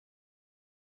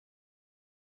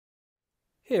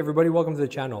Hey everybody, welcome to the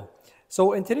channel.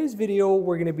 So in today's video,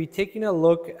 we're going to be taking a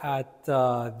look at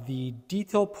the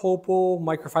Detail POPO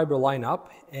microfiber lineup,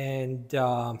 and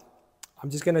I'm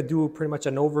just going to do pretty much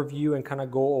an overview and kind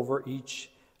of go over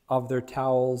each of their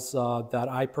towels that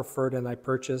I preferred and I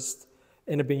purchased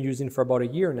and have been using for about a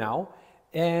year now.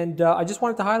 And I just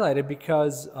wanted to highlight it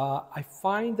because I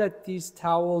find that these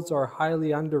towels are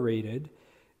highly underrated.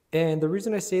 And the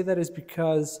reason I say that is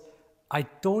because I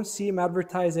don't see them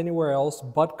advertised anywhere else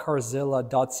but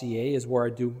Carzilla.ca is where I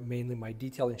do mainly my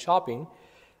detailing shopping.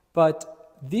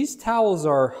 But these towels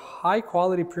are high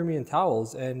quality premium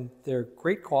towels and they're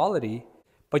great quality,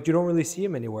 but you don't really see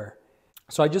them anywhere.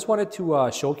 So I just wanted to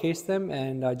showcase them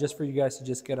and just for you guys to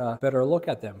just get a better look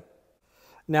at them.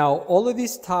 Now, all of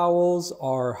these towels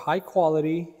are high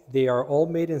quality. They are all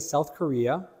made in South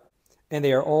Korea and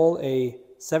they are all a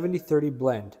 70-30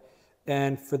 blend.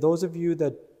 And for those of you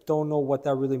that don't know what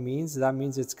that really means, that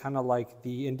means it's kind of like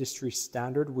the industry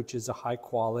standard, which is a high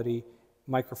quality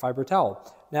microfiber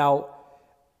towel. Now,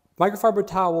 microfiber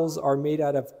towels are made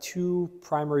out of two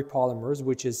primary polymers,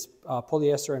 which is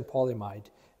polyester and polyamide.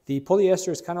 The polyester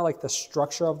is kind of like the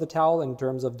structure of the towel in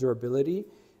terms of durability,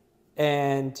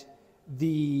 and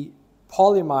the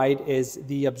polyamide is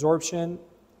the absorption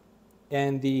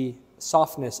and the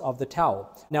softness of the towel.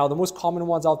 Now, the most common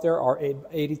ones out there are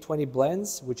 80-20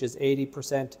 blends, which is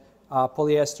 80%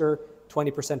 polyester,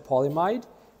 20% polyamide.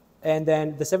 And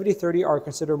then the 70-30 are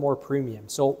considered more premium.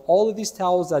 So all of these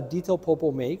towels that Detail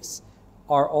POPO makes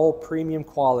are all premium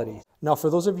quality. Now,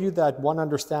 for those of you that want to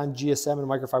understand GSM and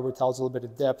microfiber towels a little bit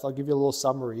in depth, I'll give you a little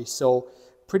summary. So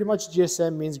pretty much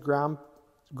GSM means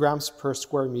grams per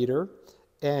square meter.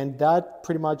 And that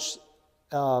pretty much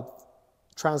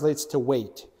translates to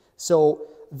weight. So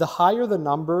the higher the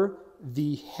number,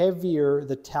 the heavier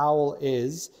the towel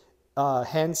is,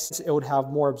 hence it would have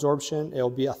more absorption, it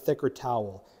will be a thicker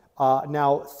towel.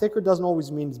 Now, thicker doesn't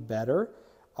always mean better.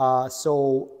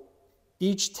 So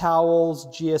each towel's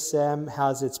GSM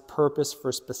has its purpose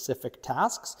for specific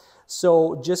tasks.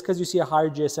 So just because you see a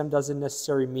higher GSM doesn't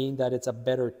necessarily mean that it's a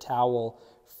better towel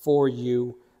for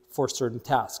you for certain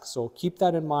tasks. So keep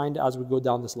that in mind as we go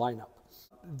down this lineup.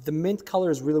 The mint color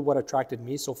is really what attracted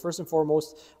me. So first and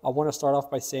foremost, I want to start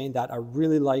off by saying that I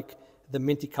really like the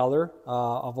minty color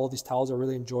of all these towels. I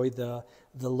really enjoy the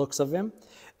looks of them.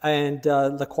 And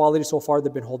the quality so far,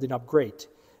 they've been holding up great.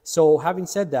 So having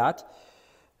said that,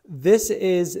 this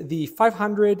is the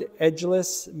 500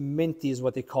 edgeless minty is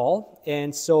what they call.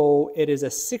 And so it is a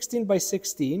 16 by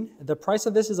 16. The price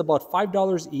of this is about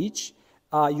 $5 each.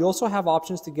 You also have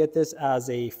options to get this as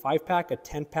a 5-pack, a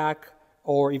 10-pack,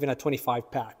 or even a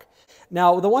 25-pack.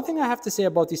 Now, the one thing I have to say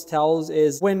about these towels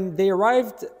is when they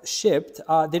arrived shipped,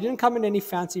 they didn't come in any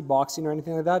fancy boxing or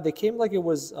anything like that. They came like it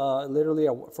was literally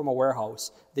from a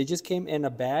warehouse. They just came in a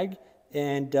bag,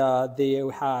 and they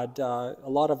had a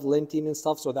lot of linting and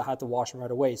stuff, so they had to wash them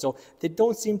right away. So they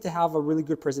don't seem to have a really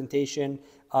good presentation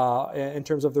in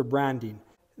terms of their branding.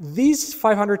 These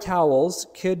 500 towels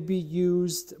could be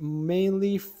used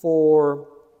mainly for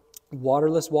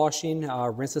waterless washing,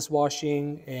 rinseless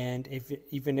washing, and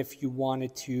even if you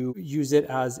wanted to use it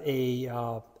as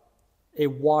a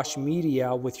wash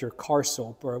media with your car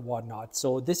soap or whatnot.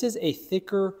 So this is a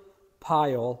thicker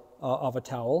pile of a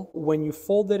towel. When you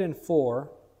fold it in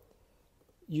four,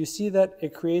 you see that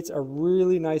it creates a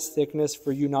really nice thickness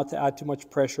for you not to add too much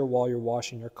pressure while you're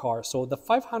washing your car. So the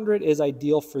 500 is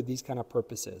ideal for these kind of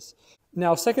purposes.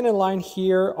 Now, second in line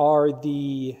here are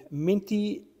the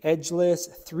Minty Edgeless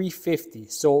 350.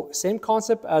 So same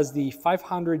concept as the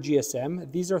 500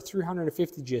 GSM. These are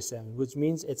 350 GSM, which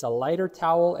means it's a lighter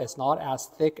towel. It's not as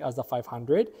thick as the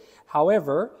 500.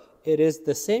 However, it is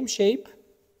the same shape.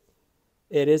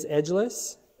 It is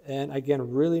edgeless. And again,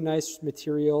 really nice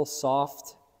material,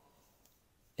 soft,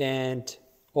 and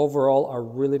overall a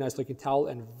really nice looking towel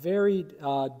and very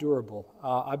durable.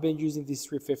 I've been using these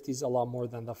 350s a lot more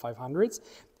than the 500s.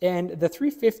 And the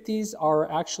 350s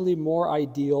are actually more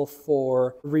ideal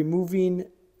for removing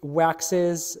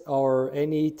waxes or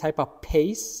any type of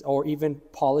paste or even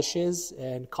polishes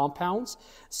and compounds.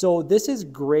 So this is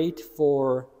great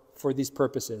for these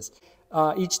purposes.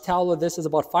 Each towel of this is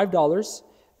about $5.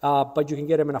 But you can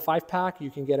get them in a 5-pack, you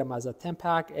can get them as a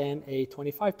 10-pack and a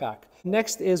 25-pack.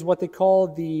 Next is what they call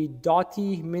the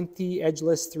Dotty Minty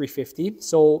Edgeless 350.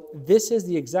 So this is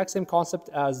the exact same concept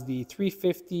as the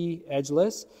 350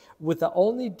 Edgeless, with the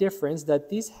only difference that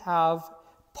these have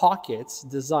pockets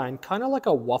designed kind of like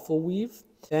a waffle weave.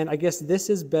 And I guess this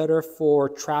is better for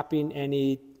trapping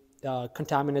any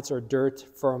contaminants or dirt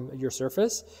from your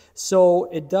surface. So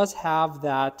it does have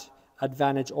that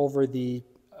advantage over the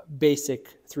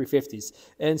basic 350s.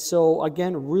 And so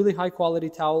again, really high quality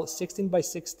towel, 16 by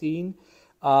 16,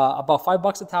 about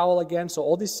 $5 a towel again. So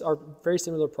all these are very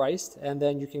similar priced. And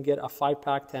then you can get a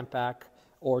 5-pack, 10-pack,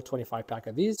 or 25-pack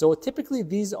of these. So typically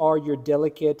these are your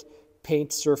delicate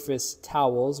paint surface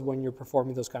towels when you're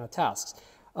performing those kind of tasks.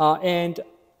 And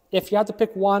if you had to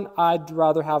pick one, I'd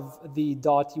rather have the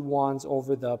Dotty ones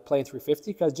over the plain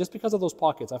 350 because of those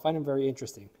pockets. I find them very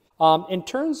interesting. In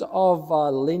terms of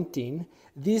linting,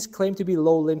 these claim to be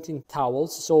low linting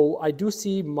towels. So I do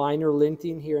see minor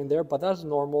linting here and there, but that's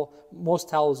normal. Most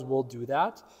towels will do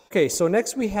that. Okay, so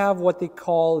next we have what they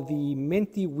call the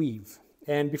Minty weave.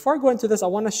 And before I go into this, I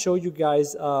want to show you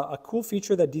guys a cool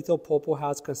feature that Detail POPO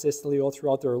has consistently all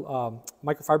throughout their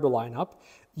microfiber lineup.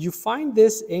 You find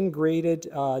this engraved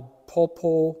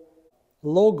POPO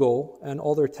logo on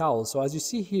all their towels. So as you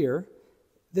see here,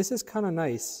 this is kind of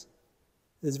nice.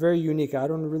 It's very unique. I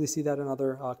don't really see that in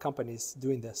other companies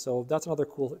doing this. So that's another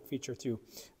cool feature too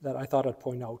that I thought I'd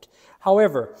point out.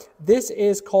 However, this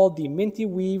is called the Minty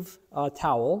Weave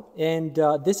towel. And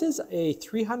this is a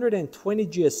 320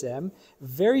 GSM,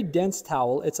 very dense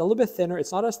towel. It's a little bit thinner.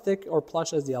 It's not as thick or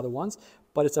plush as the other ones,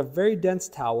 but it's a very dense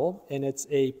towel and it's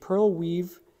a pearl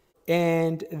weave.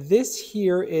 And this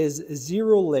here is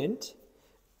zero lint.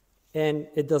 And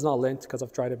it does not lint because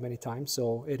I've tried it many times.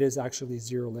 So it is actually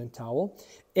zero lint towel.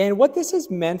 And what this is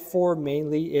meant for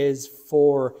mainly is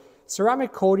for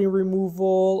ceramic coating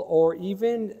removal or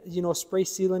even, spray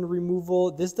sealant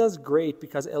removal. This does great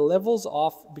because it levels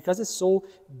off, because it's so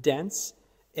dense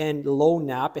and low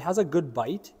nap. It has a good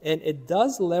bite and it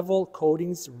does level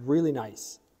coatings really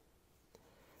nice.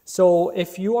 So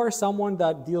if you are someone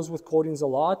that deals with coatings a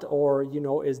lot or,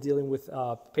 is dealing with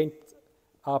paint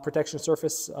protection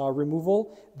surface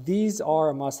removal, these are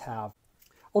a must-have.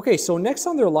 Okay, so next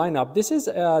on their lineup,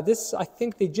 this I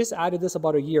think they just added this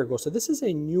about a year ago. So this is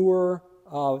a newer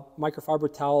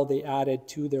microfiber towel they added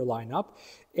to their lineup,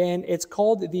 and it's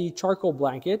called the Charcoal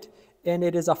Blanket, and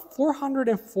it is a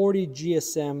 440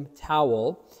 GSM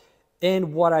towel.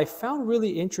 And what I found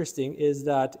really interesting is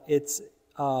that it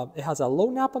has a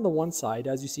low nap on the one side,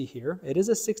 as you see here. It is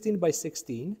a 16 by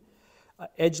 16,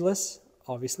 edgeless,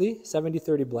 obviously,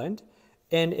 70-30 blend.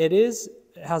 And it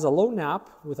has a low nap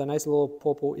with a nice little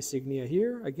POPO insignia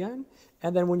here again.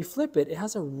 And then when you flip it, it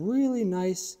has a really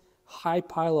nice high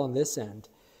pile on this end.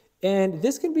 And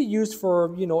this can be used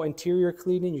for, interior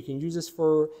cleaning. You can use this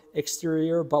for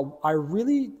exterior, but I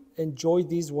really enjoyed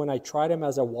these when I tried them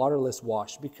as a waterless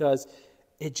wash because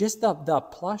it just, the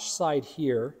plush side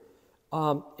here,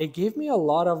 it gave me a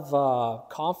lot of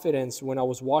confidence when I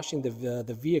was washing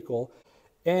the vehicle.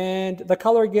 And the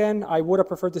color, again, I would have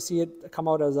preferred to see it come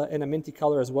out in a minty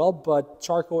color as well, but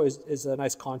charcoal is a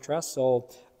nice contrast, so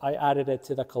I added it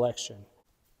to the collection.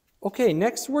 Okay,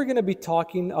 next we're going to be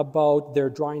talking about their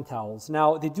drying towels.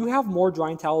 Now, they do have more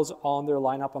drying towels on their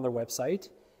lineup on their website,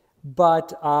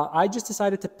 but I just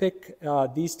decided to pick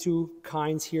these two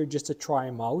kinds here just to try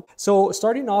them out. So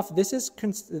starting off, this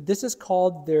is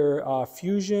called their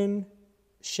Fusion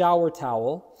Shower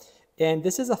Towel. And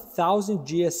this is 1,000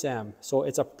 GSM, so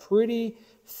it's a pretty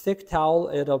thick towel.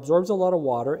 It absorbs a lot of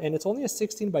water, and it's only a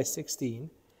 16 by 16.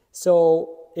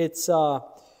 So it's a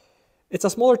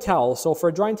smaller towel. So for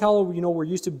a drying towel, we're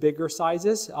used to bigger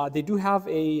sizes. They do have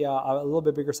a little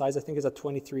bit bigger size. I think it's a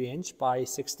 23-inch by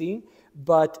 16.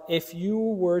 But if you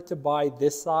were to buy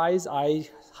this size, I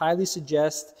highly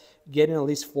suggest getting at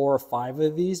least 4 or 5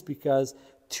 of these because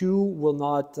 2 will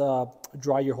not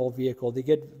dry your whole vehicle. They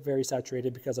get very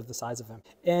saturated because of the size of them.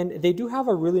 And they do have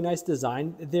a really nice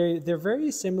design. They're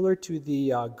very similar to the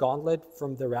Gauntlet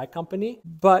from the Rag Company.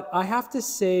 But I have to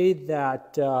say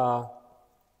that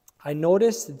I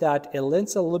noticed that it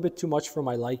lints a little bit too much for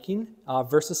my liking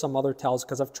versus some other towels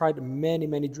because I've tried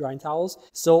many drying towels.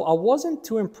 So I wasn't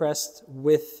too impressed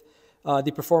with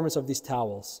the performance of these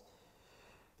towels.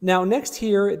 Now next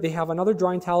here, they have another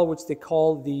drying towel which they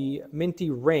call the Minty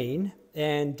Rain.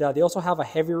 And they also have a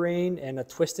heavy rain and a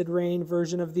twisted rain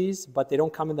version of these, but they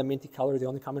don't come in the minty color. They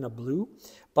only come in a blue.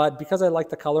 But because I like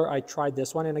the color, I tried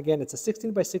this one. And again, it's a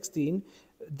 16 by 16.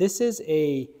 This is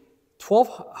a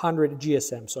 1200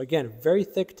 GSM. So again, very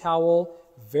thick towel,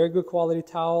 very good quality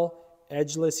towel,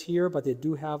 edgeless here, but they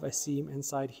do have a seam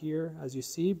inside here, as you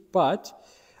see. But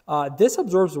this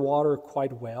absorbs water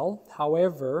quite well.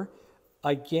 However,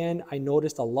 again, I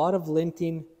noticed a lot of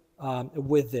linting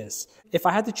with this. If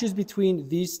I had to choose between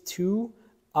these two,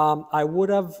 I would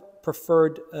have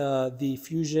preferred the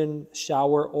Fusion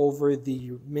Shower over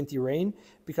the Minty Rain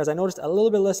because I noticed a little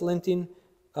bit less linting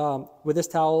with this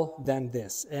towel than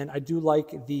this. And I do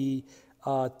like the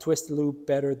twist loop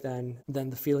better than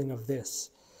the feeling of this.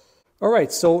 All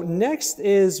right, so next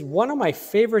is one of my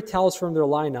favorite towels from their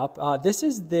lineup. This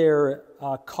is their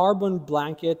carbon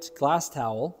blanket glass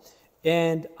towel.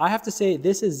 And I have to say,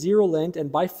 this is zero lint,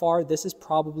 and by far, this is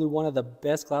probably one of the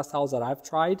best glass towels that I've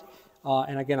tried.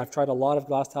 And again, I've tried a lot of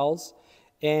glass towels.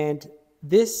 And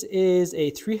this is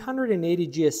a 380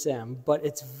 GSM, but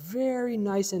it's very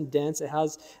nice and dense.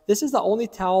 This is the only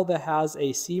towel that has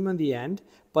a seam on the end,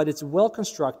 but it's well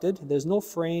constructed. There's no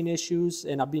fraying issues,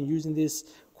 and I've been using this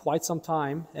quite some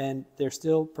time, and they're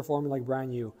still performing like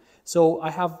brand new. So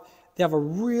they have a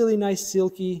really nice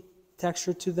silky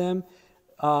texture to them,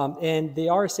 and they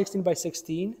are 16 by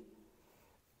 16.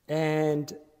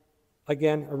 And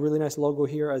again, a really nice logo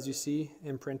here, as you see,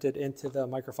 imprinted into the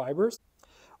microfibers.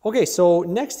 Okay, so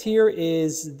next here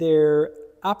is their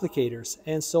applicators.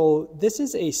 And so this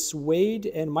is a suede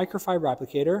and microfiber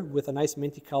applicator with a nice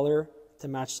minty color to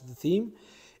match the theme.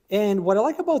 And what I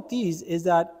like about these is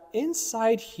that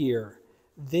inside here,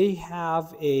 they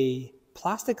have a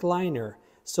plastic liner.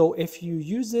 So if you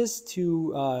use this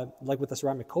to, like with a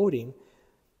ceramic coating,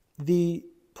 the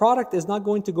product is not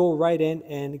going to go right in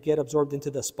and get absorbed into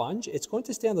the sponge. It's going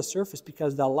to stay on the surface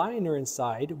because the liner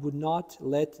inside would not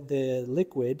let the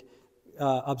liquid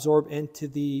absorb into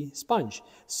the sponge.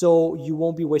 So you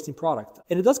won't be wasting product.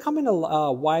 And it does come in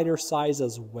a wider size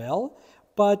as well.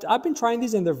 But I've been trying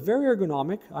these and they're very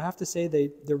ergonomic. I have to say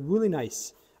they're really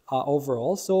nice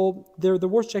overall. So they're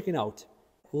worth checking out.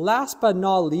 Last but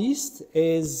not least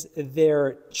is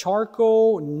their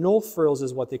charcoal no frills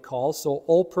is what they call, so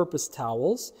all-purpose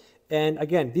towels. And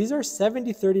again, these are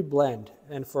 70-30 blend,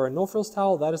 and for a no frills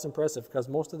towel that is impressive because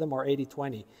most of them are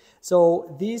 80-20.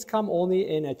 So these come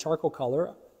only in a charcoal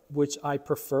color, which I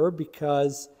prefer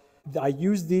because I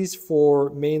use these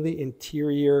for mainly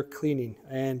interior cleaning,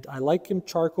 and I like them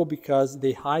charcoal because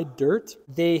they hide dirt.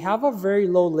 They have a very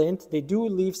low lint. They do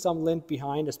leave some lint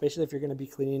behind, especially if you're going to be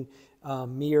cleaning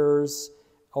mirrors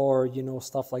or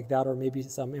stuff like that, or maybe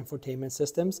some infotainment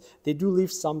systems. They do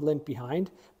leave some lint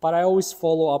behind, but I always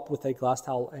follow up with a glass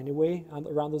towel anyway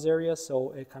around those areas,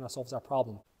 so it kind of solves that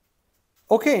problem.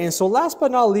 Okay, and so last but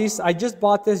not least, I just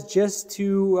bought this just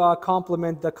to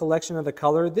complement the collection of the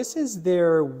color. This is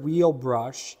their wheel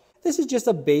brush. This is just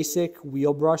a basic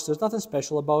wheel brush. There's nothing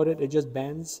special about it. It just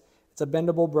bends. It's a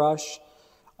bendable brush.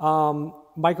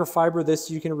 Microfiber, this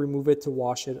you can remove it to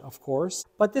wash it, of course.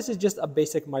 But this is just a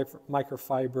basic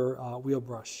microfiber wheel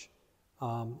brush.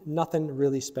 Nothing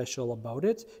really special about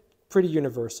it. Pretty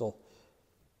universal.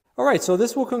 All right, so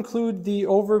this will conclude the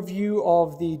overview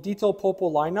of the Detail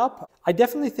POPO lineup. I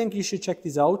definitely think you should check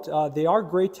these out. They are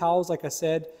great towels, like I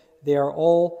said. They are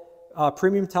all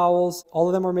premium towels. All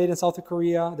of them are made in South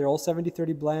Korea. They're all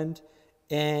 70-30 blend,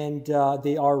 and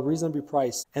they are reasonably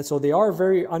priced. And so they are a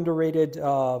very underrated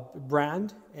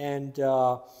brand, and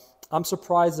I'm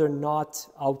surprised they're not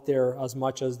out there as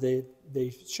much as they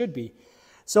should be.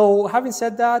 So having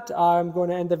said that, I'm going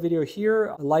to end the video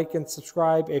here. Like and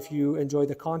subscribe if you enjoy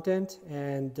the content,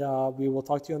 and we will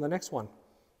talk to you on the next one.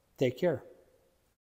 Take care.